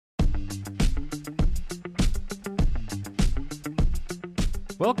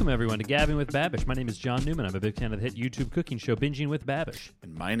Welcome, everyone, to Gabbing with Babish. My name is John Newman. I'm a big fan of the hit YouTube cooking show Binging with Babish.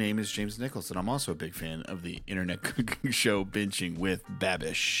 And my name is James Nichols, and I'm also a big fan of the internet cooking show Binging with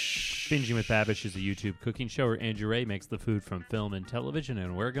Babish. Binging with Babish is a YouTube cooking show where Andrew Ray makes the food from film and television,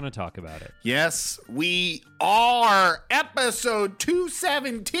 and we're going to talk about it. Yes, we are. Episode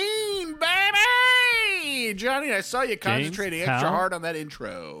 217, baby! Johnny, I saw you concentrating extra hard on that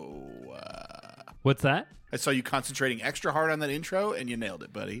intro. What's that? I saw you concentrating extra hard on that intro, and you nailed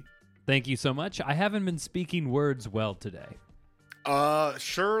it, buddy. Thank you so much. I haven't been speaking words well today.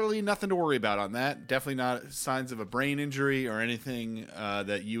 Surely nothing to worry about on that. Definitely not signs of a brain injury or anything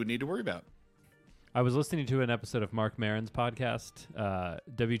that you would need to worry about. I was listening to an episode of Mark Maron's podcast,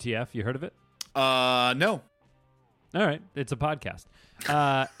 WTF. You heard of it? No. All right. It's a podcast.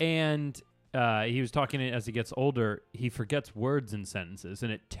 And he was talking as he gets older, he forgets words in sentences,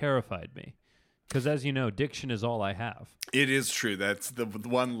 and it terrified me. Because as you know, diction is all I have. It is true. That's the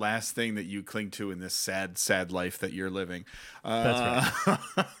one last thing that you cling to in this sad, sad life that you're living. That's right.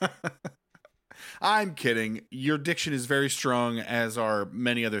 I'm kidding. Your diction is very strong, as are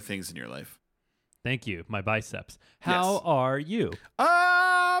many other things in your life. Thank you. My biceps. How are you?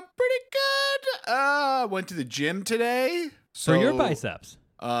 Pretty good. Went to the gym today. For your biceps?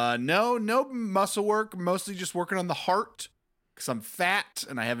 No muscle work. Mostly just working on the heart. Because I'm fat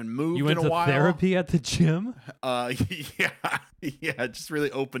and I haven't moved in a while. You went to therapy at the gym? Yeah, just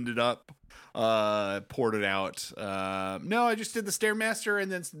really opened it up, poured it out. No, I just did the Stairmaster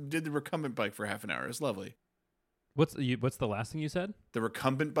and then did the recumbent bike for half an hour. It was lovely. What's the last thing you said? The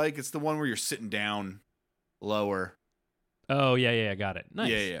recumbent bike. It's the one where you're sitting down lower. Oh, yeah, got it. Nice.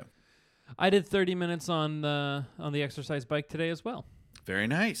 Yeah. I did 30 minutes on the exercise bike today as well. Very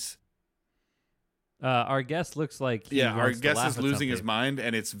nice. Our guest looks like our guest is losing his mind,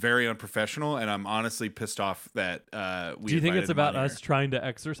 and it's very unprofessional. And I'm honestly pissed off that we. Do you think it's about us trying to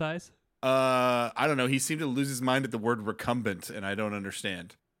exercise? I don't know. He seemed to lose his mind at the word recumbent, and I don't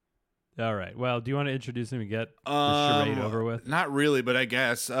understand. All right. Well, do you want to introduce him and get the charade over with? Not really, but I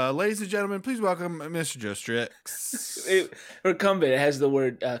guess. Ladies and gentlemen, please welcome Mr. Joe Strix. Recumbent, it has the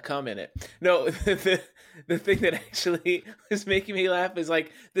word "cum" in it. No, the thing that actually was making me laugh is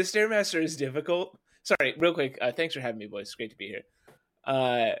like the Stairmaster is difficult. Sorry, real quick. Thanks for having me, boys. It's great to be here.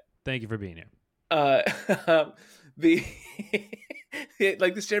 Thank you for being here. The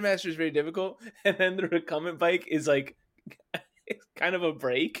like the Stairmaster is very difficult, and then the recumbent bike is like it's kind of a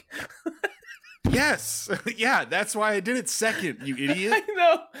break. Yes, yeah, that's why I did it second. You idiot! I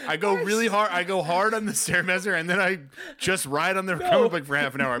know. I go really hard. I go hard on the Stairmaster, and then I just ride on the recumbent bike for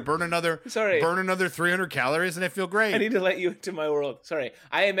half an hour. I burn another 300 calories, and I feel great. I need to let you into my world. Sorry,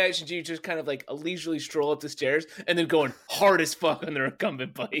 I imagined you just kind of like a leisurely stroll up the stairs, and then going hard as fuck on the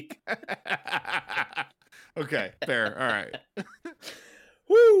recumbent bike. Okay, fair. All right.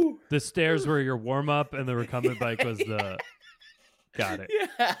 Woo! The stairs were your warm up, and the recumbent bike was the. Got it.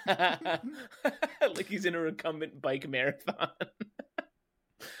 Yeah. Like he's in a recumbent bike marathon.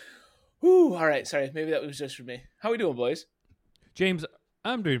 Whew. All right. Sorry. Maybe that was just for me. How we doing, boys? James,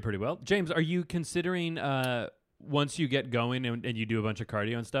 I'm doing pretty well. James, are you considering once you get going and you do a bunch of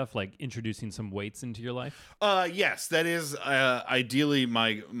cardio and stuff, like introducing some weights into your life? Yes, that is ideally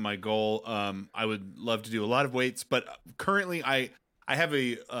my goal. I would love to do a lot of weights, but currently I have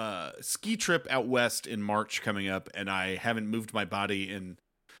a ski trip out west in March coming up, and I haven't moved my body in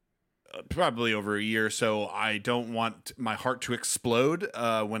probably over a year, so I don't want my heart to explode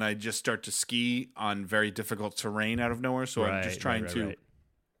when I just start to ski on very difficult terrain out of nowhere. So I'm just trying to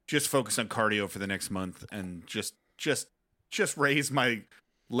just focus on cardio for the next month and just raise my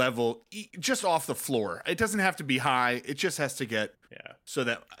level just off the floor. It doesn't have to be high. It just has to get so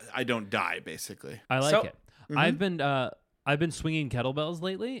that I don't die, basically. I like it. Mm-hmm. I've been swinging kettlebells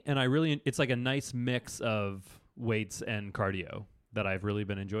lately, and it's like a nice mix of weights and cardio that I've really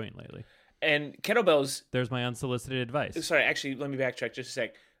been enjoying lately. And kettlebells... There's my unsolicited advice. Sorry, actually, let me backtrack just a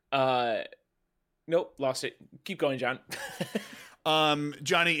sec. Nope, lost it. Keep going, John.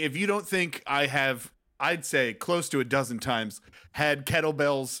 Johnny, if you don't think I have, I'd say close to a dozen times, had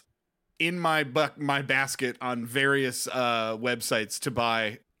kettlebells in my basket on various websites to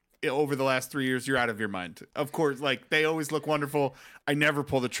buy over the last 3 years, you're out of your mind. Of course, like they always look wonderful. I never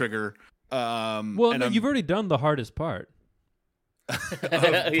pull the trigger. You've already done the hardest part.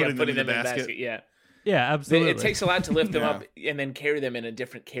 Putting them in the basket. Yeah, absolutely. It takes a lot to lift them up and then carry them in a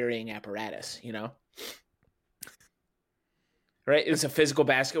different carrying apparatus, you know? Right? It's a physical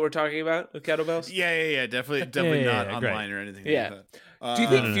basket we're talking about with kettlebells? Yeah. Definitely not online or anything like that. Do you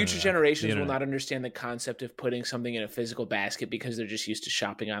think no, future no. generations The will internet. not understand the concept of putting something in a physical basket because they're just used to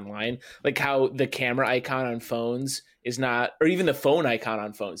shopping online? Like how the camera icon on phones is not, or even the phone icon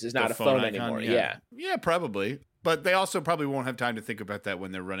on phones is not The a phone icon, anymore. Yeah. Yeah, probably. But they also probably won't have time to think about that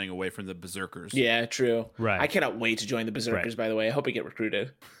when they're running away from the berserkers. Yeah, true. Right. I cannot wait to join the Berserkers, by the way. I hope I get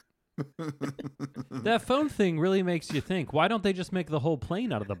recruited. That phone thing really makes you think. Why don't they just make the whole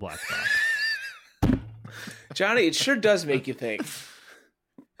plane out of the black box? Johnny, it sure does make you think.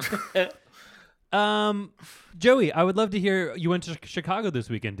 Joey, I would love to hear. You went to Chicago this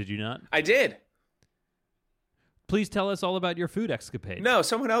weekend, did you not? I did. Please tell us all about your food escapade. No,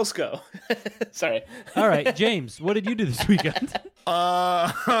 someone else go. Sorry. All right, James, what did you do this weekend?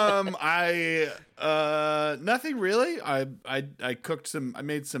 I nothing really. I cooked some. I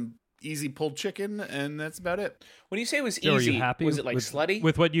made some easy pulled chicken, and that's about it. When you say it was Joe, easy, are you happy was it like with, slutty?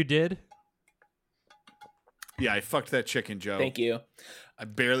 with what you did? Yeah, I fucked that chicken, Joe. Thank you. I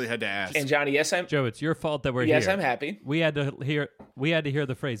barely had to ask. And Johnny, yes, I'm. Joe, it's your fault that we're Yes, here. I'm happy. We had to hear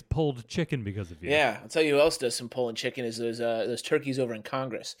the phrase "pulled chicken" because of you. Yeah, I'll tell you who else does some pulling chicken is those turkeys over in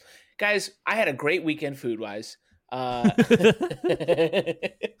Congress. Guys, I had a great weekend food wise. I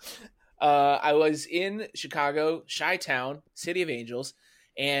was in Chicago, Chi-Town, City of Angels,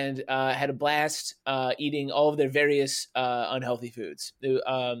 and had a blast eating all of their various unhealthy foods.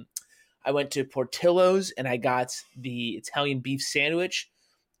 I went to Portillo's and I got the Italian beef sandwich,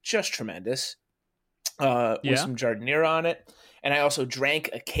 just tremendous, with some giardiniera on it. And I also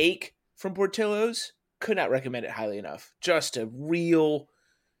drank a cake from Portillo's. Could not recommend it highly enough. Just a real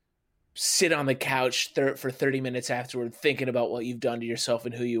sit on the couch for 30 minutes afterward thinking about what you've done to yourself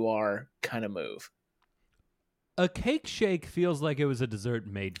and who you are kind of move. A cake shake feels like it was a dessert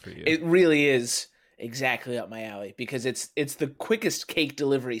made for you. It really is exactly up my alley because it's the quickest cake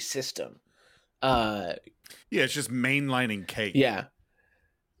delivery system. Yeah, it's just mainlining cake. Yeah.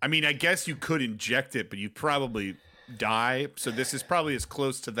 I mean, I guess you could inject it, but you'd probably die. So this is probably as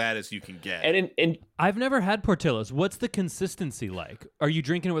close to that as you can get. And I've never had Portillo's. What's the consistency like? Are you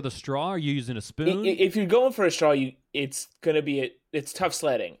drinking it with a straw? Are you using a spoon? if you're going for a straw, it's tough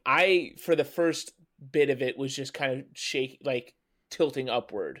sledding. For the first bit of it was just kind of tilting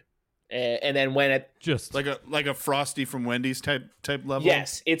upward. And then when it just like a Frosty from Wendy's type level.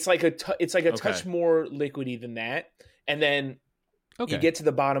 Yes, it's like a touch more liquidy than that, and then you get to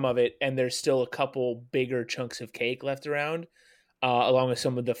the bottom of it, and there's still a couple bigger chunks of cake left around, along with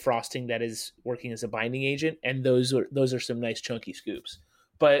some of the frosting that is working as a binding agent, and those are some nice chunky scoops.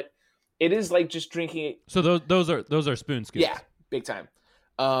 But it is like just drinking it. So those are spoon scoops. Yeah, big time.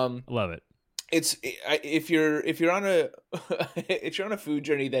 Love it. If you're on a food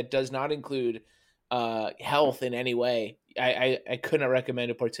journey that does not include health in any way, I could not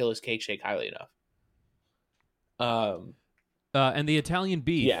recommend a Portillo's cake shake highly enough. And the Italian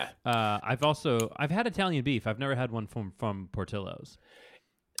beef. Yeah. I've had Italian beef. I've never had one from Portillo's.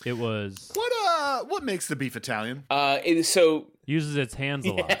 It was What makes the beef Italian? uses its hands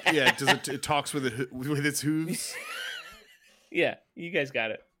a lot. Yeah, it talks with its hooves. Yeah, you guys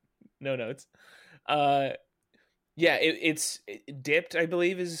got it. No notes. It's dipped, I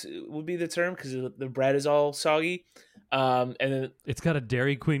believe would be the term because the bread is all soggy. And then It's got a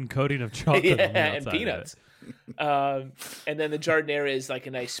Dairy Queen coating of chocolate on the and outside peanuts. And then the giardiniera is like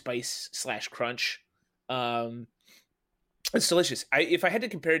a nice spice / crunch. It's delicious. If I had to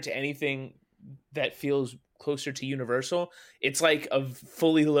compare it to anything that feels closer to Universal, it's like a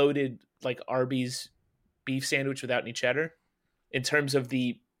fully loaded like Arby's beef sandwich without any cheddar in terms of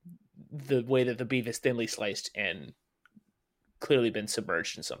the way that the beef is thinly sliced and clearly been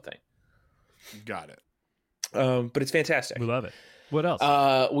submerged in something. Got it. But it's fantastic. We love it. What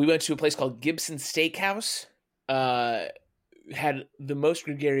else? We went to a place called Gibson Steakhouse. Had the most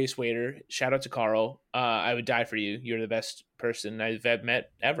gregarious waiter. Shout out to Carl. I would die for you. You're the best person I've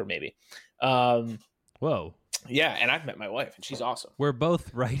met ever, maybe. Whoa. Yeah, and I've met my wife, and she's awesome. We're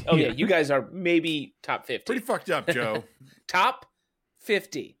both right here. Oh, yeah, you guys are maybe top 50. Pretty fucked up, Joe. Top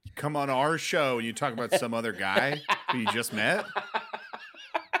 50. Come on our show and you talk about some other guy who you just met.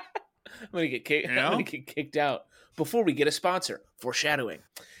 I'm gonna get kicked. You know? I'm gonna get kicked out before we get a sponsor. Foreshadowing.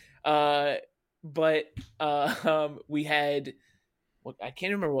 But we had. I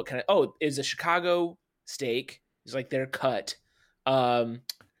can't remember what kind of. Oh, it's a Chicago steak. It's like their cut,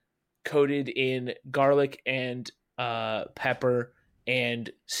 coated in garlic and pepper and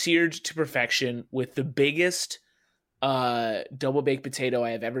seared to perfection with the biggest double baked potato I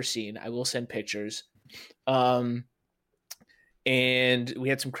have ever seen. I will send pictures. And we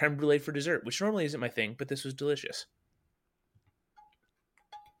had some creme brulee for dessert, which normally isn't my thing, but this was delicious.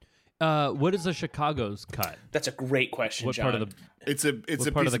 What is a Chicago's cut? That's a great question, What John. part of the? It's a What piece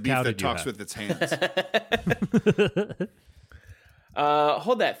part of of the beef cow that did you talks have? with its hands.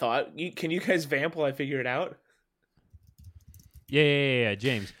 Hold that thought. Can you guys vamp while I figure it out? Yeah,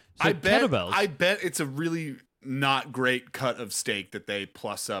 James. So I kettlebells. bet it's a really not great cut of steak that they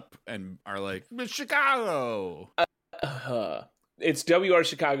plus up and are like, Chicago. It's WR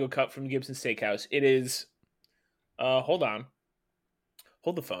Chicago cut from Gibson Steakhouse. It is. Hold on.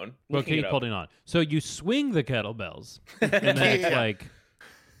 Hold the phone. Well, Looking keep it up. holding on. So you swing the kettlebells, and then it's Yeah. like,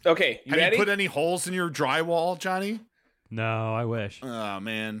 Okay, you Have ready? you put any holes in your drywall, Johnny? no, I wish. Oh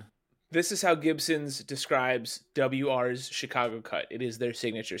man. This is how Gibson's describes WR's Chicago cut. It is their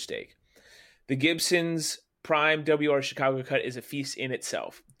signature steak. The Gibson's Prime WR Chicago cut is a feast in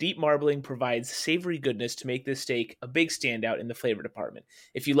itself. Deep marbling provides savory goodness to make this steak a big standout in the flavor department.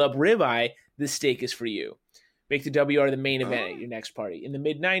 If you love ribeye, this steak is for you. Make the WR the main event at your next party. In the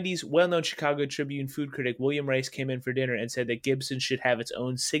mid-90s, well-known Chicago Tribune food critic William Rice came in for dinner and said that Gibson should have its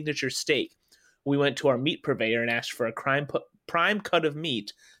own signature steak. We went to our meat purveyor and asked for a prime cut of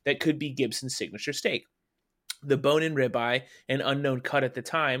meat that could be Gibson's signature steak. The bone-in ribeye, an unknown cut at the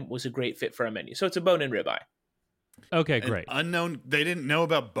time, was a great fit for our menu. So it's a bone-in ribeye. Okay, An great. unknown. They didn't know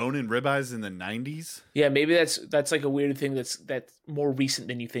about bone-in ribeyes in the 90s. Yeah, maybe that's like a weird thing that's more recent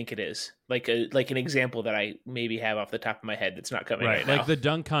than you think it is. Like an example that I maybe have off the top of my head that's not coming right, Right, like now. the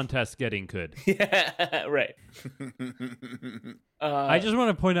dunk contest getting could. Yeah, right. I just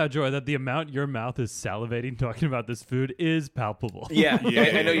want to point out, Joy, that the amount your mouth is salivating talking about this food is palpable. Yeah,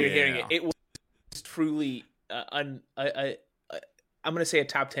 I know you're Yeah. hearing it. It was truly I'm going to say a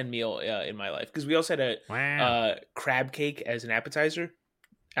top 10 meal in my life because we also had Wow. a crab cake as an appetizer.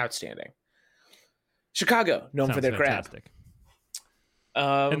 Outstanding. Chicago, known for Sounds their fantastic.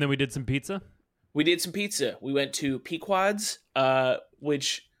 crab. And then we did some pizza. We did some pizza. We went to Pequod's,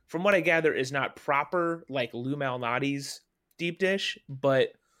 which, from what I gather, is not proper like Lou Malnati's deep dish, but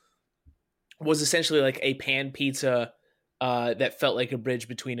was essentially like a pan pizza that felt like a bridge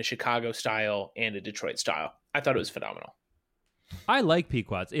between a Chicago style and a Detroit style. I thought it was phenomenal. I like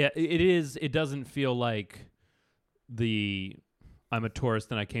Pequod's. Yeah, it is. It doesn't feel like I'm a tourist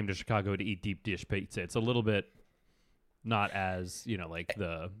and I came to Chicago to eat deep dish pizza. It's a little bit not as, like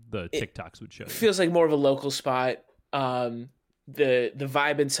the TikToks would show you. Feels like more of a local spot. The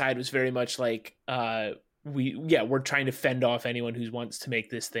vibe inside was very much like we're trying to fend off anyone who wants to make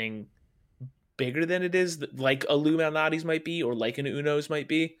this thing bigger than it is, like a Lou Malnati's might be or like an Uno's might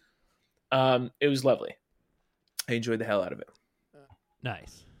be. It was lovely. I enjoyed the hell out of it.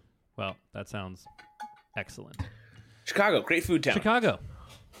 Nice. Well, that sounds excellent. Chicago, great food town. Chicago,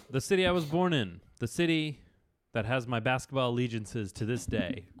 the city I was born in, the city that has my basketball allegiances to this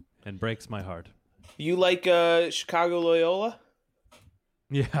day and breaks my heart. You like Chicago Loyola?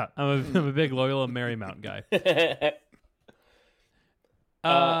 Yeah, I'm a big Loyola Marymount guy. What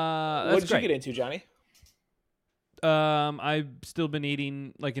That's did you great. get into, Johnny? I've still been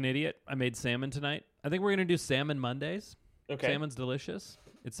eating like an idiot. I made salmon tonight. I think we're gonna do salmon Mondays. Okay. Salmon's delicious.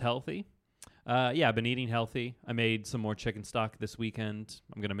 It's healthy. Yeah, I've been eating healthy. I made some more chicken stock this weekend.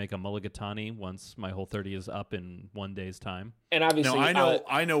 I'm gonna make a mulligatawny once my Whole30 is up in 1 day's time. And obviously, No,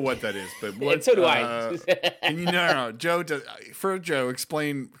 I know what that is, but what? and so do I. And no, Joe. For Joe,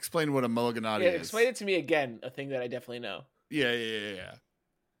 explain what a mulliganati Yeah, is. explain it to me again. A thing that I definitely know. Yeah.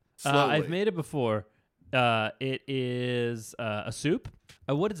 Slowly. I've made it before. It is a soup.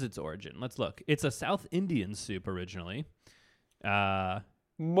 What is its origin? Let's look. It's a South Indian soup originally.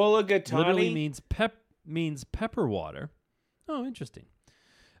 Mulligatawny Literally means pepper water. Oh, interesting.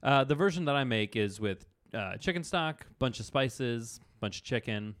 The version that I make is with chicken stock, bunch of spices, bunch of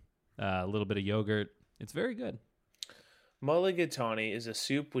chicken, a little bit of yogurt. It's very good. Mulligatawny is a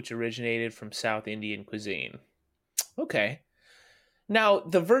soup which originated from South Indian cuisine. Okay. Now,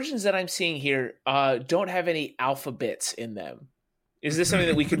 the versions that I'm seeing here don't have any alphabets in them. Is this something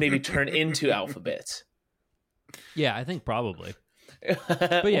that we could maybe turn into alphabets? Yeah, I think probably.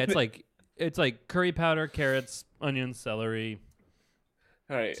 But yeah, it's like curry powder, carrots, onions, celery,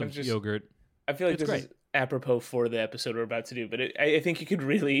 All right. some yogurt. I feel like It's this great. is apropos for the episode we're about to do, but I think you could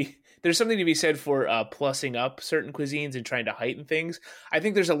really... There's something to be said for plussing up certain cuisines and trying to heighten things. I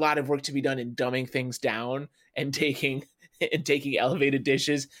think there's a lot of work to be done in dumbing things down and taking elevated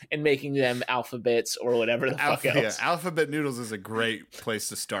dishes and making them alphabets or whatever the fuck else. Alphabet noodles is a great place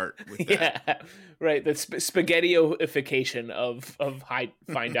to start with that. Yeah, right. The spaghettioification of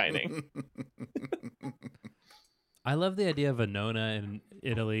fine dining. I love the idea of a nonna in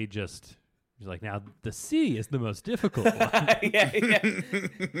Italy just like, now the C is the most difficult one. yeah.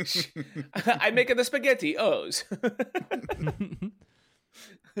 I'm making the spaghetti O's.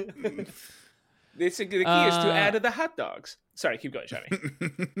 The key is to add to the hot dogs. Sorry, keep going, Johnny.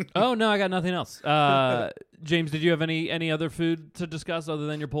 Oh no, I got nothing else. James, did you have any other food to discuss other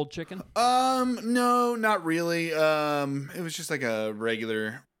than your pulled chicken? No, not really. It was just like a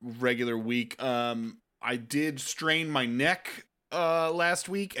regular week. I did strain my neck last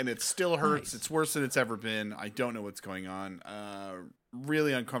week, and it still hurts. Nice. It's worse than it's ever been. I don't know what's going on.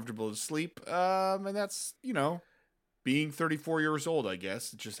 Really uncomfortable to sleep. And that's, being 34 years old, I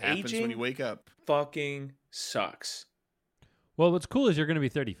guess. It just happens when you wake up. Fucking sucks. Well, what's cool is you're going to be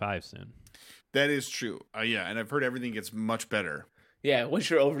 35 soon. That is true. Yeah, and I've heard everything gets much better. Yeah, once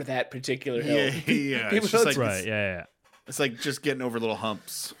you're over that particular hill. Yeah. People It's just don't- like Right, yeah. It's like just getting over little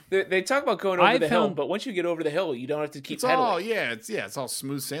humps. They talk about going over the hill, found- but once you get over the hill, you don't have to keep It's pedaling. all it's all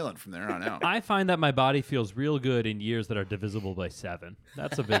smooth sailing from there on out. I find that my body feels real good in years that are divisible by 7.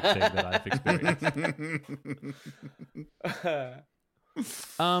 That's a big thing that I've experienced.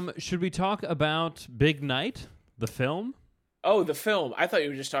 Should we talk about Big Night, the film? Oh, the film. I thought you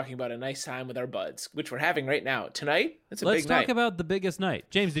were just talking about a nice time with our buds, which we're having right now. Tonight? That's a Let's big talk night. about the biggest night.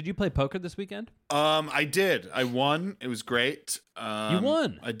 James, did you play poker this weekend? I did. I won. It was great. You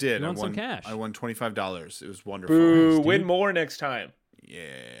won. I did. You I won won some cash. I won $25. It was wonderful. Boo, dude. win more next time.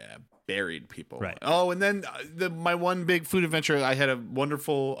 Yeah, buried people. Right. Oh, and then my one big food adventure. I had a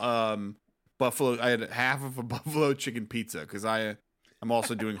wonderful buffalo. I had half of a buffalo chicken pizza because I'm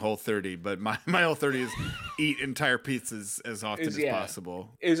also doing Whole30, but my Whole30 is eat entire pizzas as often as possible.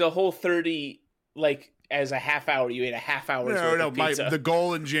 It was a whole 30, like, as a half hour. You ate a half hour's worth of pizza. The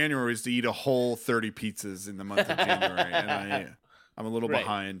goal in January is to eat a whole 30 pizzas in the month of January, and I'm a little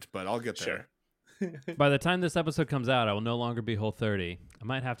behind, but I'll get there. Sure. By the time this episode comes out, I will no longer be Whole30. I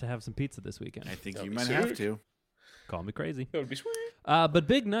might have to have some pizza this weekend. I think That'd you be might sweet. have to. Call me crazy. That would be sweet. But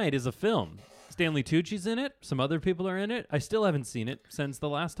Big Night is a film. Stanley Tucci's in it. Some other people are in it. I still haven't seen it since the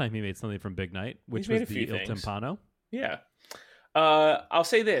last time he made something from Big Night, which He's made was a the few Il things. Timpano. Yeah. I'll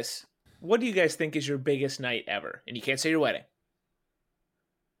say this. What do you guys think is your biggest night ever? And you can't say your wedding.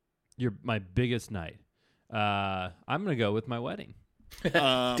 My biggest night. I'm gonna go with my wedding.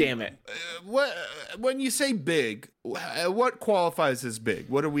 Damn it. When you say big, what qualifies as big?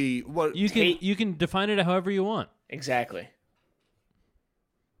 What are we? What You can define it however you want. Exactly.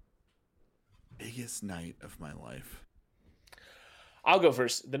 biggest night of my life? I'll go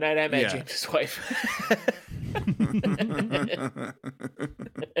first. The night I met Yeah. James's wife.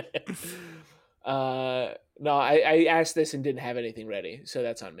 No, I asked this and didn't have anything ready, so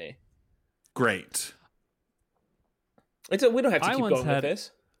that's on me. Great. We don't have to I keep once going had- with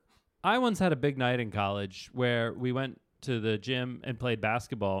this. I once had a big night in college where we went to the gym and played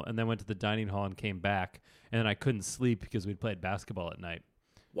basketball and then went to the dining hall and came back. And then I couldn't sleep because we'd played basketball at night.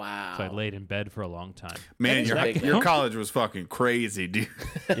 Wow. So I laid in bed for a long time. Man, is a big your night. college was fucking crazy, dude.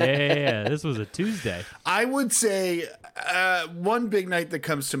 Yeah. This was a Tuesday. I would say one big night that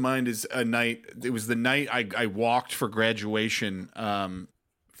comes to mind is a night. It was the night I walked for graduation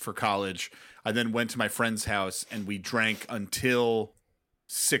for college. I then went to my friend's house and we drank until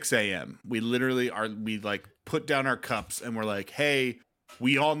 6 a.m. We literally we put down our cups and we're like, hey,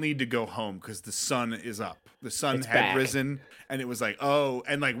 we all need to go home because the sun is up. The sun It's had back. risen and it was like, oh,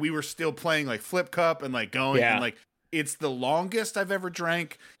 and like we were still playing like flip cup and like going Yeah. and like it's the longest I've ever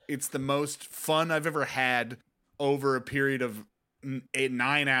drank. It's the most fun I've ever had over a period of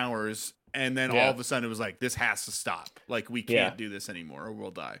 9 hours. And then Yeah. all of a sudden it was like, this has to stop. Like we can't do this anymore or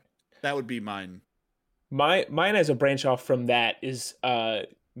we'll die. That would be mine. Mine as a branch off from that is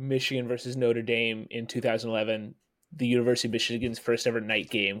Michigan versus Notre Dame in 2011, the University of Michigan's first ever night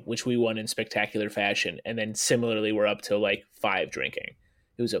game, which we won in spectacular fashion. And then similarly, we're up to like 5 drinking.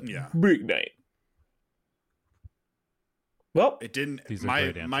 It was a Yeah. big night. Well, It didn't. These are My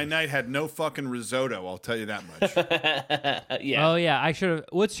great answers. night had no fucking risotto. I'll tell you that much. yeah. Oh, yeah. I should have.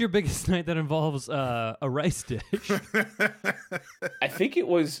 What's your biggest night that involves a rice dish? I think it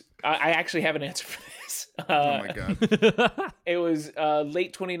was. I actually have an answer for this. Oh my god. It was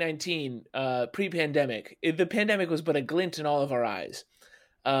late 2019, pre-pandemic. The pandemic was but a glint in all of our eyes.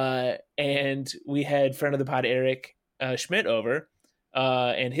 And we had friend of the pod, Eric Schmidt, over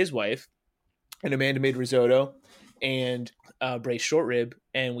and his wife. And Amanda made risotto and braised short rib.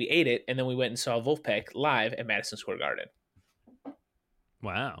 And we ate it. And then we went and saw Wolfpack live at Madison Square Garden.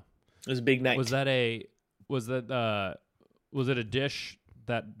 Wow. It was a big night. Was it a dish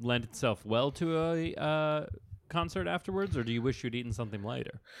that lent itself well to a concert afterwards, or do you wish you'd eaten something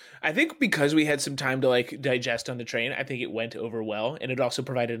lighter? I think because we had some time to like digest on the train, I think it went over well. And it also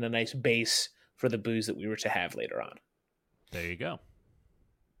provided a nice base for the booze that we were to have later on. There you go.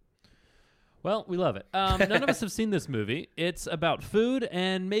 Well, we love it. None of us have seen this movie. It's about food,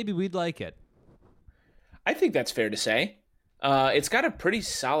 and maybe we'd like it. I think that's fair to say. It's got a pretty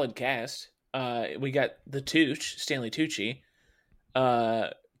solid cast. We got the Tooch, Stanley Tucci,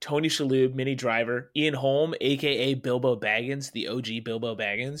 Tony Shalhoub, Minnie Driver, Ian Holm, a.k.a. Bilbo Baggins, the OG Bilbo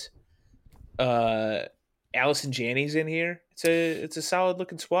Baggins. Allison Janney's in here. It's a solid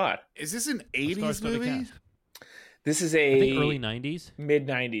looking squad. Is this an 80s movie? This is I think early 90s? mid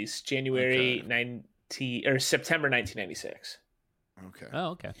 90s, January 90 or September 1996. Okay. Oh,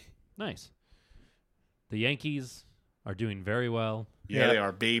 okay. Nice. The Yankees are doing very well. Yeah, they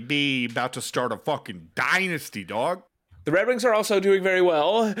are, baby. About to start a fucking dynasty, dog. The Red Wings are also doing very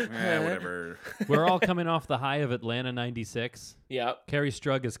well. Whatever. We're all coming off the high of Atlanta 96. Yep. Kerry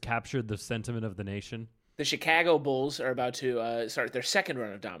Strug has captured the sentiment of the nation. The Chicago Bulls are about to start their second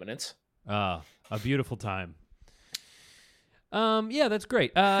run of dominance. A beautiful time. Yeah, that's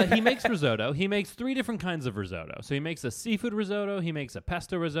great. He makes risotto. He makes 3 different kinds of risotto. So he makes a seafood risotto, he makes a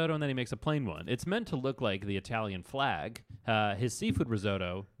pesto risotto, and then he makes a plain one. It's meant to look like the Italian flag. His seafood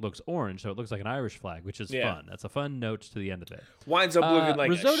risotto looks orange, so it looks like an Irish flag, which is fun. That's a fun note to the end of it. Winds up looking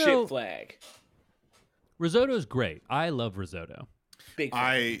like risotto, a shit flag. Risotto is great. I love risotto. Big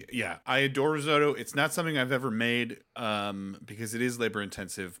fan. I adore risotto. It's not something I've ever made because it is labor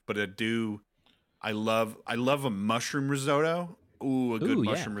intensive, but I love a mushroom risotto. Ooh, a good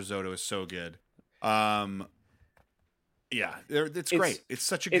mushroom risotto is so good. It's great. It's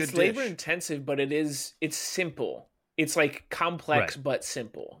such a good dish. It's labor intensive, but it's simple. It's like complex but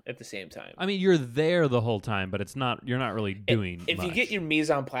simple at the same time. I mean, you're there the whole time, but you're not really doing if much. you get your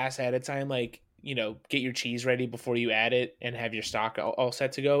mise en place ahead of time, like, get your cheese ready before you add it and have your stock all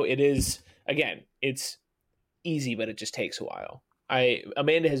set to go. It is, again, it's easy, but it just takes a while.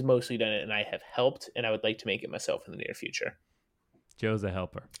 Amanda has mostly done it, and I have helped, and I would like to make it myself in the near future. Joe's a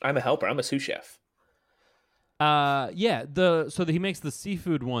helper. I'm a helper. I'm a sous chef. So he makes the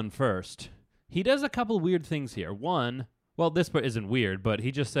seafood one first. He does a couple weird things here. One, well, this part isn't weird, but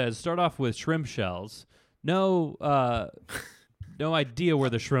he just says, start off with shrimp shells. No idea where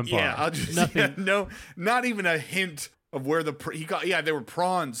the shrimp are. I'll just nothing. Not even a hint of where they were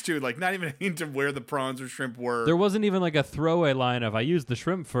prawns too. Like not even a hint of where the prawns or shrimp were. There wasn't even like a throwaway line of I used the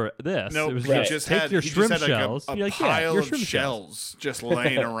shrimp for this. No, it was right. take your shrimp shells. A You're like, pile your of shrimp shells just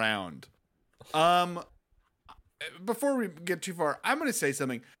laying around. Before we get too far, I'm going to say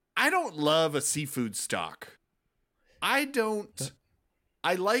something. I don't love a seafood stock. I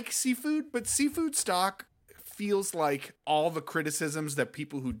like seafood, but seafood stock feels like all the criticisms that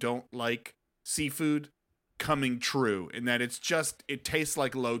people who don't like seafood coming true, in that it tastes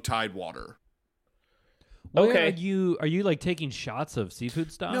like low tide water. Okay. Are you like taking shots of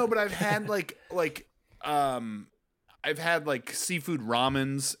seafood stock? No, but I've had I've had like seafood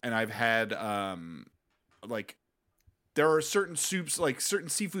ramens, and I've had like there are certain soups, like certain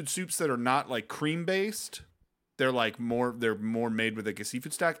seafood soups that are not like cream based. They're more made with like a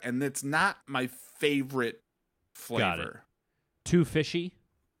seafood stock, and it's not my favorite flavor. Got it. Too fishy?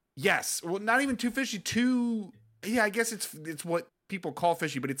 Yes. Well, not even too fishy. I guess it's what people call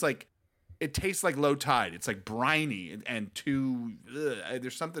fishy, but it's like it tastes like low tide. It's like briny and too.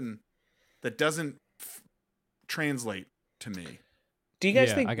 There's something that doesn't translate to me. Do you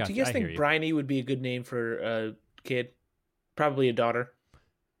guys think briny would be a good name for a kid? Probably a daughter.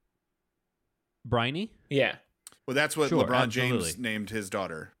 Briny? Yeah. Well, that's what LeBron James named his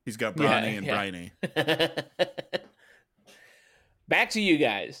daughter. He's got Bronny and Briny. Back to you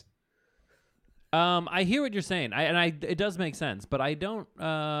guys. I hear what you're saying, it does make sense, but I don't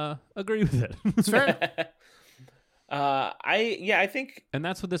agree with it. It's fair. I think, and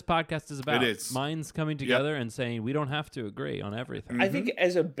that's what this podcast is about. It is. Minds coming together and saying we don't have to agree on everything. I think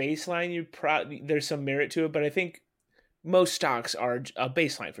as a baseline, there's some merit to it, but I think most stocks are a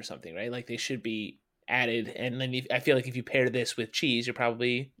baseline for something, right? Like they should be added, and then I feel like if you pair this with cheese, you're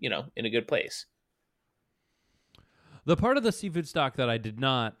probably in a good place. The part of the seafood stock that I did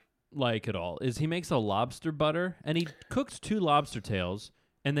not like at all is he makes a lobster butter, and he cooks 2 lobster tails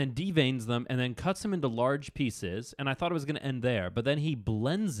and then deveins them and then cuts them into large pieces, and I thought it was going to end there, but then he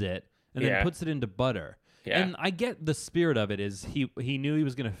blends it and then puts it into butter. Yeah. And I get the spirit of it is he knew he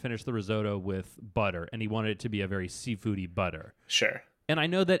was going to finish the risotto with butter, and he wanted it to be a very seafoody butter. Sure. And I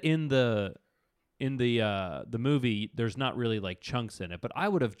know that in the movie there's not really like chunks in it, but I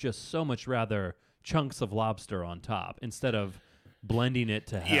would have just so much rather chunks of lobster on top instead of blending it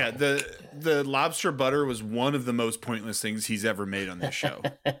to hell. Yeah, the lobster butter was one of the most pointless things he's ever made on this show.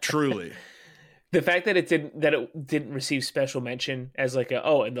 Truly. The fact that it didn't receive special mention as like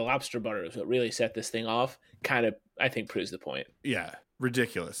and the lobster butter is what really set this thing off kind of, I think, proves the point. Yeah,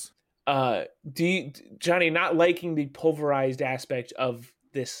 ridiculous. Do you, Johnny, not liking the pulverized aspect of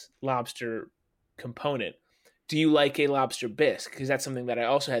this lobster component, do you like a lobster bisque? Because that's something that I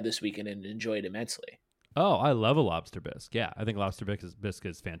also had this weekend and enjoyed immensely. Oh, I love a lobster bisque. Yeah, I think lobster bisque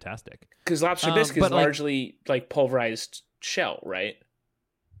is fantastic. Because lobster bisque is but, like, largely like pulverized shell, right?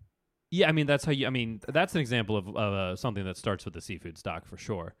 Yeah, I mean that's how you. I mean that's an example of something that starts with the seafood stock for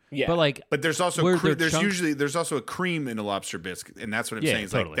sure. Yeah. But like, But there's also Where cre- they're there's chunks- usually there's also a cream in a lobster bisque, and that's what I'm Yeah, saying.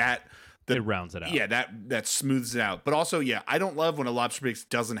 Is totally. like that. it rounds it out. Yeah, that smooths it out. But also, yeah, I don't love when a lobster bisque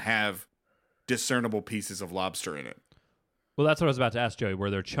doesn't have discernible pieces of lobster in it. Well, that's what I was about to ask, Joey. Were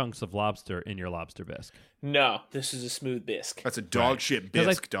there chunks of lobster in your lobster bisque? No, this is a smooth bisque. That's a dog Right. shit 'Cause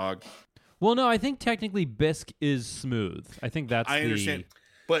bisque, dog. Well, no, I think technically bisque is smooth. I think that's I the understand.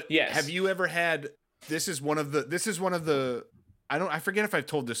 But Yes. have you ever had? This is one of the. I forget if I've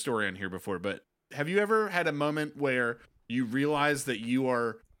told this story on here before, but have you ever had a moment where you realize that you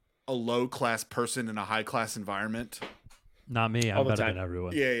are a low class person in a high class environment? Not me. All I'm the better time. than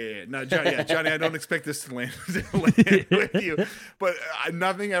everyone. Yeah. No, Johnny, I don't expect this to land with you, but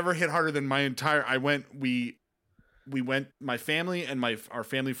nothing ever hit harder than my entire. We went, my family and our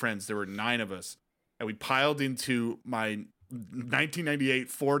family friends. There were 9 of us, and we piled into my 1998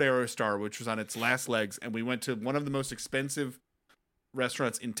 Ford Aerostar, which was on its last legs, and we went to one of the most expensive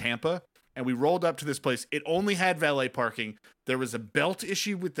restaurants in Tampa. And we rolled up to this place. It only had valet parking. There was a belt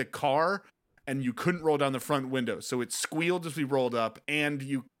issue with the car, and you couldn't roll down the front window. So it squealed as we rolled up,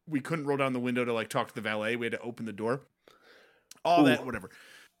 and we couldn't roll down the window to like talk to the valet. We had to open the door. All that, whatever.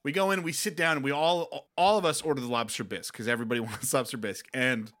 We go in, we sit down, and we all of us order the lobster bisque because everybody wants lobster bisque.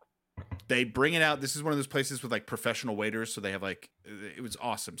 And they bring it out. This is one of those places with like professional waiters, so they have like, it was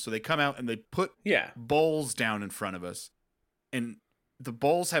awesome. So they come out and they put Yeah. bowls down in front of us, and the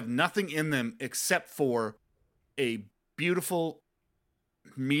bowls have nothing in them except for a beautiful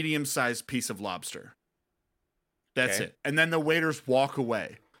medium-sized piece of lobster. That's Okay. it. And then the waiters walk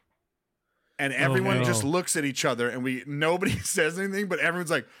away. And everyone no. just looks at each other, and nobody says anything, but everyone's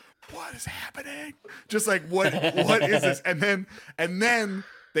like, what is happening? Just like, what is this? And then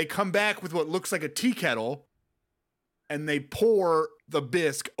they come back with what looks like a tea kettle, and they pour the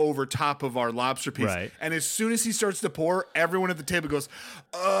bisque over top of our lobster piece. Right. And as soon as he starts to pour, everyone at the table goes,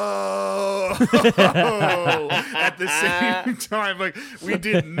 oh, at the same time. Like, we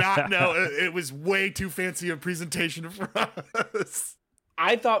did not know. It was way too fancy a presentation for us.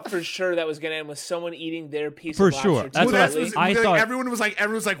 I thought for sure that was going to end with someone eating their piece For of lobster. sure. That's too what early. I like, thought- everyone was like,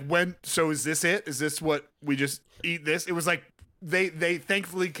 when, so is this it? Is this what we just eat this? It was like, they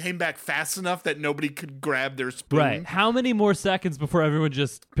thankfully came back fast enough that nobody could grab their spoon. Right. How many more seconds before everyone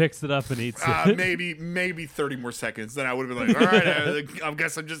just picks it up and eats it? Maybe 30 more seconds. Then I would have been like, all right, I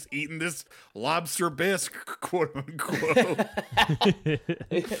guess I'm just eating this lobster bisque, quote unquote.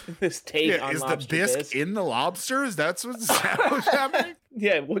 This take Yeah, on is the lobster bisque in the lobster? Is that what's happening?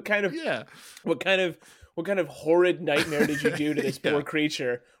 Yeah. What kind of horrid nightmare did you do to this poor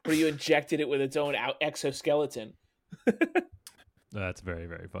creature where you injected it with its own exoskeleton? That's very,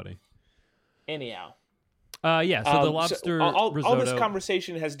 very funny. Anyhow. Yeah. So the lobster all risotto. this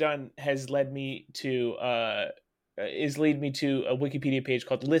conversation has led me to a Wikipedia page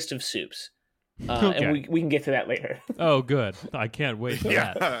called List of Soups, Okay. and we can get to that later. Oh, good. I can't wait for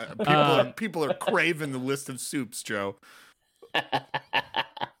that. People are craving the list of soups, Joe.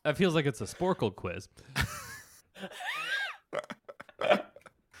 That feels like it's a Sporkle quiz.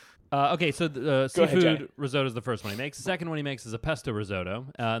 Okay, so the Go ahead, Johnny. seafood risotto is the first one he makes. The second one he makes is a pesto risotto.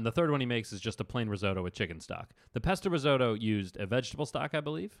 And the third one he makes is just a plain risotto with chicken stock. The pesto risotto used a vegetable stock, I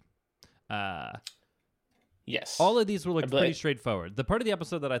believe. Yes. All of these were I believe- pretty straightforward. The part of the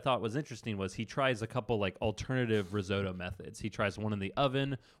episode that I thought was interesting was he tries a couple like alternative risotto methods. He tries one in the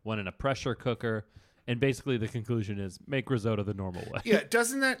oven, one in a pressure cooker, and basically the conclusion is make risotto the normal way. Yeah,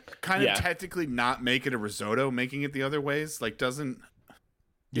 doesn't that kind of Yeah. technically not make it a risotto, making it the other ways? Like, isn't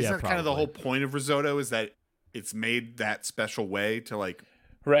that kind of the probably. whole point of risotto is that it's made that special way to like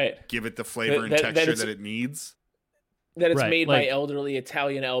right. give it the flavor and That texture it's- that it needs? That it's Right, made like- by elderly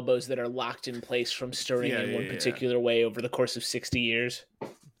Italian elbows that are locked in place from stirring in one particular way over the course of 60 years.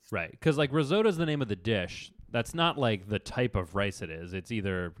 Right, because like risotto is the name of the dish. That's not like the type of rice it is. It's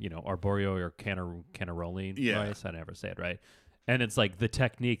either arborio or cannaroli rice. I never say it right. And it's like the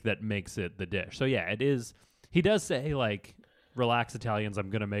technique that makes it the dish. So yeah, it is. He does say like, "Relax, Italians. I'm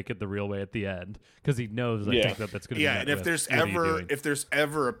gonna make it the real way at the end," because he knows I think that's gonna. Yeah, be and met if with, there's "What are you doing?"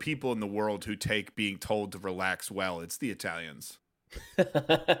 ever a people in the world who take being told to relax well, it's the Italians.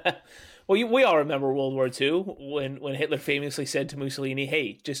 Well, we all remember World War II when Hitler famously said to Mussolini,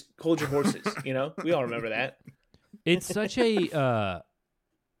 "Hey, just hold your horses." We all remember that. It's such a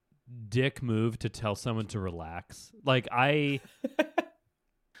dick move to tell someone to relax. Like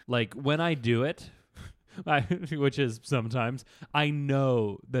like when I do it, which is sometimes, I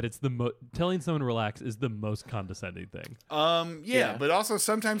know that it's telling someone to relax is the most condescending thing. Yeah, but also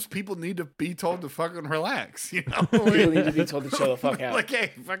sometimes people need to be told to fucking relax, you know? People need to be told to chill the fuck out. Like,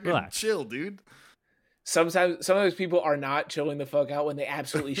 hey, fucking Relax. chill, dude. Sometimes people are not chilling the fuck out when they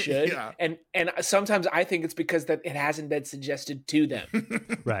absolutely should. Yeah. And sometimes I think it's because that it hasn't been suggested to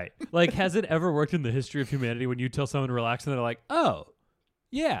them. Right. Like, has it ever worked in the history of humanity when you tell someone to relax and they're like, oh,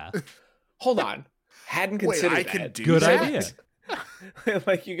 yeah, Hold on. Hadn't Wait, considered I that. can do good that? idea.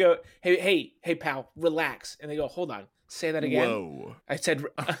 Like you go, hey, pal, relax. And they go, hold on. Say that again. Whoa. I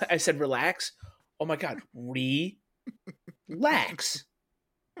said relax. Oh my God. Relax.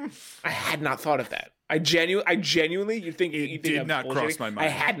 I had not thought of that. I genuinely, you think did I'm not bullshitting? cross my mind. I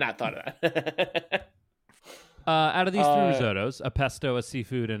had not thought of that. Out of these three risottos, a pesto, a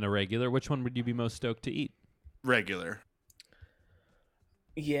seafood, and a regular, which one would you be most stoked to eat? Regular.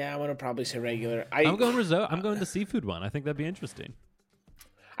 Yeah, I'm gonna probably say regular. I'm going risotto. I'm going the seafood one. I think that'd be interesting.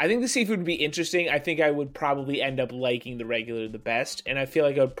 I think the seafood would be interesting. I think I would probably end up liking the regular the best, and I feel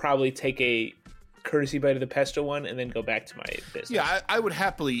like I would probably take a courtesy bite of the pesto one and then go back to my business. Yeah, I would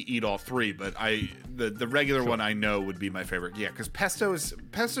happily eat all three, but the regular one I know would be my favorite. Yeah, because pesto is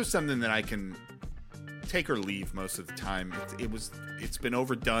something that I can take or leave most of the time. It's been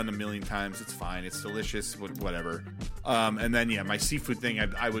overdone a million times. It's fine. It's delicious. Whatever. And then my seafood thing.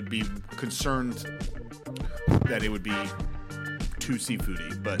 I would be concerned that it would be too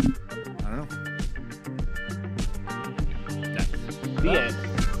seafoody, but I don't know. The end.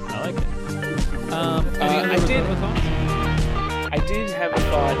 I like it. I did have a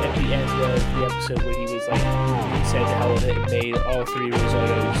thought at the end of the episode where he was like, he said how they made all three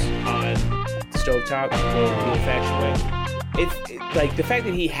risottos on stovetop the old-fashioned way. Like the fact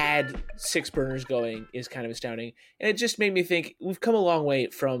that he had 6 burners going is kind of astounding, and it just made me think we've come a long way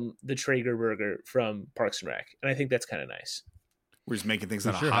from the Traeger burger from Parks and Rec, and I think that's kind of nice. We're just making things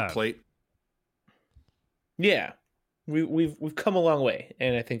on a sure hot have. plate. Yeah, we've come a long way,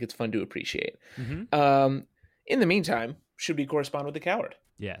 and I think it's fun to appreciate. Mm-hmm. In the meantime, should we correspond with the coward?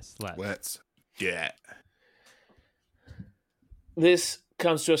 Yes, Let's get. This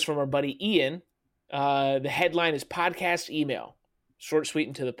comes to us from our buddy Ian. The headline is podcast email. Short, sweet,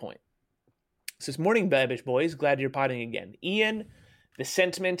 and to the point. It says, morning, Babish boys. Glad you're potting again. Ian, the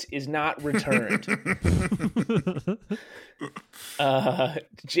sentiment is not returned.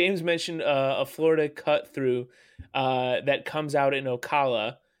 James mentioned a Florida cut through that comes out in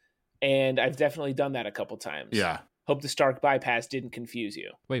Ocala, and I've definitely done that a couple times. Yeah. Hope the Stark bypass didn't confuse you.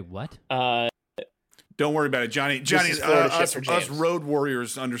 Wait, what? Don't worry about it, Johnny. is Florida shit for Us James. road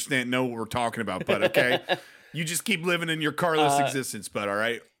warriors know what we're talking about, but okay. You just keep living in your carless existence, bud, all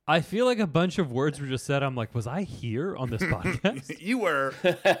right? I feel like a bunch of words were just said. I'm like, was I here on this podcast? You were.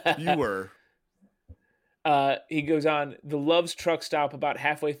 He goes on, the Love's truck stop about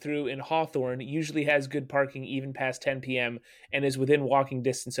halfway through in Hawthorne usually has good parking even past 10 p.m. and is within walking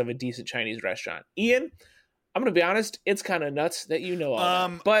distance of a decent Chinese restaurant. Ian, I'm going to be honest, it's kind of nuts that you know all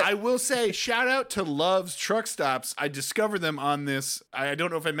that. But I will say, shout out to Love's Truck Stops. I discovered them on this. I don't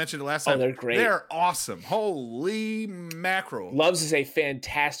know if I mentioned it last time. they're great. They're awesome. Holy mackerel. Love's is a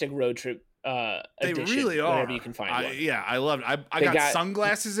fantastic road trip They addition really are. whenever you can find one. Yeah, I loved it. I got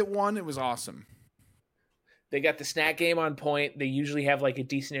sunglasses at one. It was awesome. They got the snack game on point. They usually have like a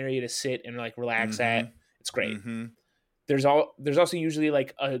decent area to sit and like relax at. It's great. Mm-hmm. There's also usually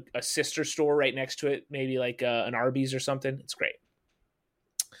like a sister store right next to it, maybe like an Arby's or something. It's great.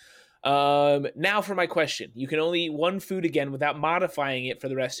 Now for my question. You can only eat one food again without modifying it for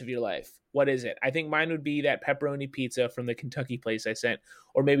the rest of your life. What is it? I think mine would be that pepperoni pizza from the Kentucky place I sent,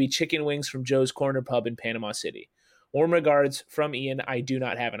 or maybe chicken wings from Joe's Corner Pub in Panama City. Warm regards from Ian. I do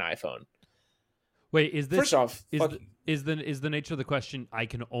not have an iPhone. Wait, is this First off, is the nature of the question? I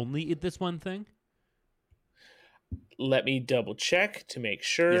can only eat this one thing. let me double check to make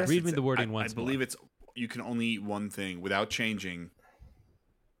sure. Yes, Read me the wording I once believe more. it's you can only eat one thing without changing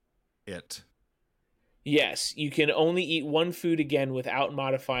it. Yes, you can only eat one food again without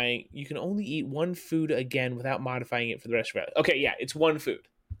modifying. You can only eat one food again without modifying it for the rest of your life. Okay, yeah, it's one food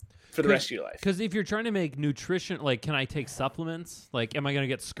for the rest of your life. Because if you're trying to make nutrition, like, can I take supplements? Like, am I going to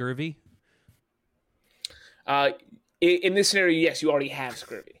get scurvy? In this scenario, yes, you already have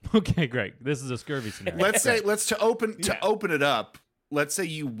scurvy. Okay, great. This is a scurvy scenario. Let's open it up. Let's say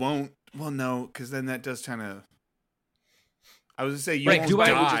you won't. Well, no, because then that does kind of. I was gonna say you Right, won't do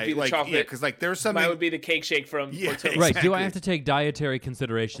I would just die. be the Like, chocolate- yeah, because like there's something. Mine would be the cake shake from Yeah, Portillo's. Right. Do exactly. I have to take dietary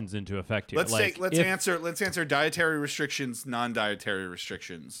considerations into effect here? Let's like, let's if- answer dietary restrictions, non-dietary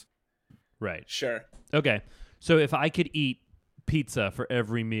restrictions. Right. Sure. Okay. So if I could eat pizza for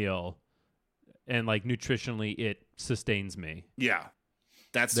every meal and like nutritionally it sustains me. Yeah.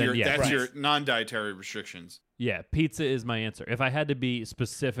 That's Then, your yeah, that's right. your non-dietary restrictions. Yeah, pizza is my answer. If I had to be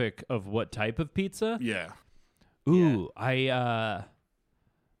specific of what type of pizza, Yeah. ooh,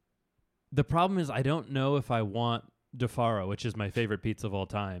 the problem is I don't know if I want DeFaro, which is my favorite pizza of all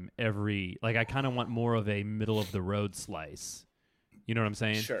time, I kind of want more of a middle of the road slice. You know what I'm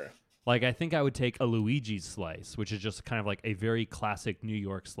saying? Sure. Like I think I would take a Luigi's slice, which is just kind of like a very classic New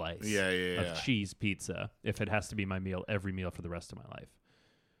York slice of cheese pizza if it has to be my meal every meal for the rest of my life.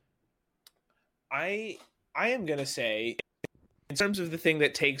 I am gonna say, in terms of the thing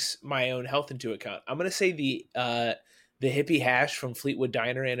that takes my own health into account, I'm gonna say the hippie hash from Fleetwood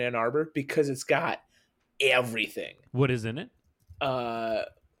Diner in Ann Arbor, because it's got everything. What is in it? I'm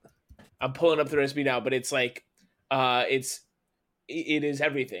pulling up the recipe now, but it's like it is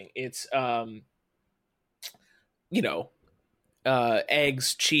everything. It's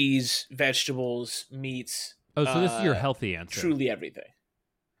eggs, cheese, vegetables, meats. Oh, so this is your healthy answer. Truly everything.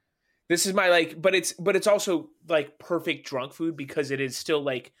 This is my but it's also like perfect drunk food because it is still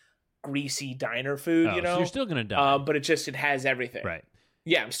like greasy diner food, Oh, so you're still gonna die. But it has everything. Right.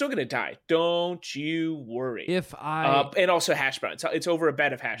 Yeah, I'm still gonna die. Don't you worry. If I and also hash browns. It's over a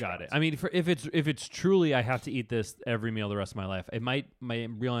bed of hash got browns. it. I mean, if it's truly I have to eat this every meal the rest of my life, my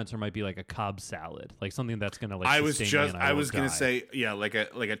real answer might be like a Cobb salad, like something that's gonna like. I was gonna say like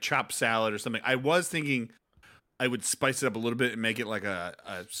a chopped salad or something. I was thinking I would spice it up a little bit and make it like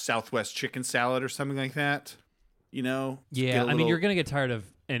a Southwest chicken salad or something like that. You know? Yeah, I mean, you're gonna get tired of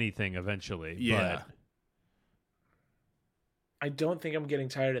anything eventually. Yeah. But I don't think I'm getting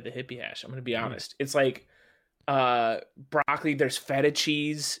tired of the hippie hash. I'm gonna be honest. It's like broccoli. There's feta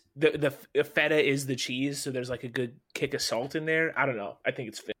cheese. The feta is the cheese, so there's like a good kick of salt in there. I don't know. I think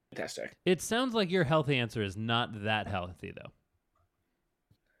it's fantastic. it sounds like your healthy answer is not that healthy though.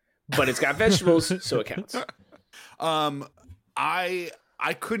 But it's got vegetables, so it counts. I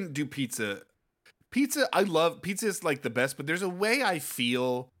couldn't do pizza. I love pizza is like the best, but there's a way I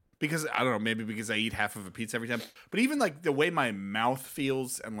feel because I don't know, maybe because I eat half of a pizza every time, but even like the way my mouth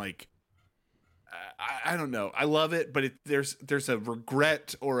feels and like I don't know. I love it, but there's a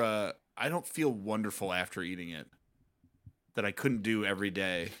regret or I don't feel wonderful after eating it that I couldn't do every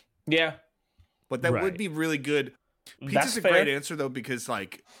day. Yeah. But that Right. would be really good. That's Pizza's a fair. great answer though, because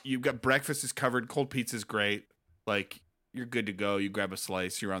like you've got breakfast is covered, cold pizza's great. Like you're good to go. You grab a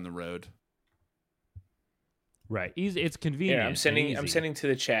slice, you're on the road. Right. Easy. It's convenient. Yeah, I'm sending to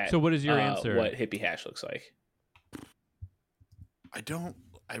the chat. So what is your answer? What hippie hash looks like? I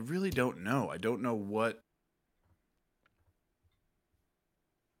really don't know. I don't know what.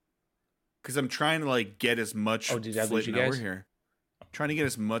 Because I'm trying to like get as much. Oh, did I lose you No, we're guys? here. I'm trying to get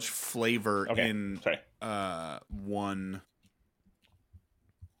as much flavor Okay, in sorry. one.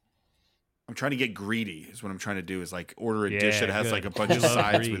 I'm trying to get greedy. Is what I'm trying to do. Is like order a dish Yeah, that has good. like a bunch of Love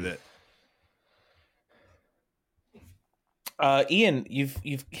sides greed. with it. Ian, you've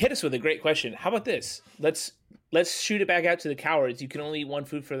hit us with a great question. How about this? Let's shoot it back out to the cowards. You can only eat one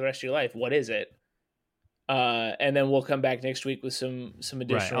food for the rest of your life. What is it? And then we'll come back next week with some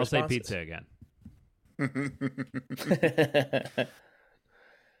additional Right. I'll say responses. pizza again.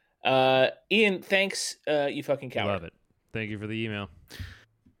 Ian, thanks. You fucking coward. Love it. Thank you for the email.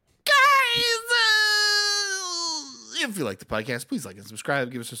 If you like the podcast, please like and subscribe.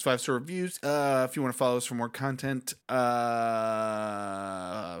 Give us those 5-star reviews. If you want to follow us for more content, we are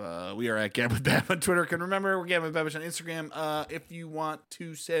at Gab with Bab on Twitter. And remember, we're Gab with Babish on Instagram. If you want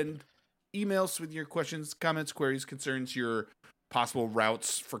to send emails with your questions, comments, queries, concerns, your possible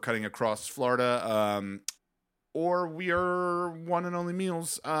routes for cutting across Florida, or we are one and only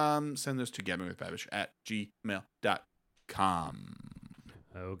meals, send those to gabbingwithbabish@gmail.com.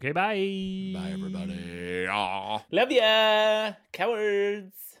 Okay, bye. Bye, everybody. Aw. Love ya,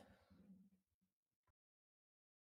 cowards.